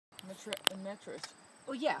a mattress.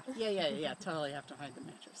 Oh yeah. Totally have to hide the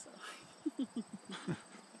mattress though.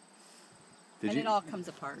 And it all comes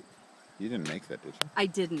apart. You didn't make that, did you? I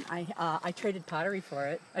didn't. I traded pottery for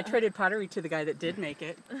it. I traded pottery to the guy that did make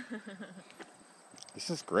it. This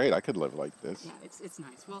is great. I could live like this. Yeah, it's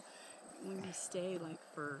nice. Well, when we stay like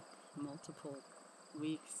for multiple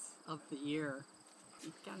weeks of the year,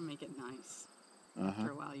 you've got to make it nice.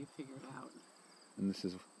 After a while, you figure it out. And this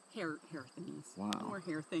is hair thingies. Wow. More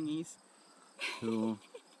hair thingies. cool.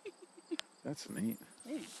 That's neat.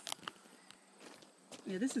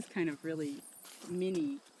 Yeah, this is kind of really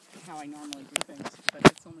mini how I normally do things, but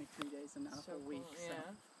it's only 3 days and not a whole week. Cool, yeah.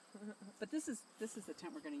 So. But this is the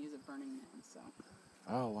tent we're going to use at Burning Man. So.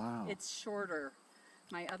 Oh wow. It's shorter.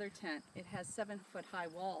 My other tent, it has 7-foot high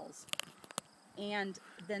walls, and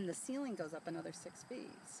then the ceiling goes up another 6 feet.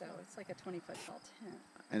 So it's like a 20-foot tall tent.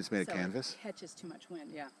 And it's made of So canvas? It catches too much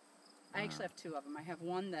wind. Yeah. I actually have 2 of them. I have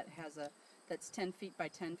one that has that's 10 feet by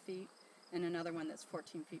 10 feet, and another one that's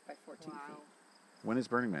 14 feet by 14 feet. When is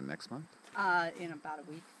Burning Man? Next month? In about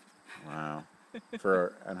a week. Wow.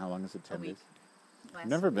 And how long is it? 10 A week. days?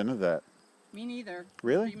 Never been to that. Me neither.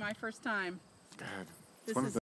 Really? It'll be my first time. God. This one of is the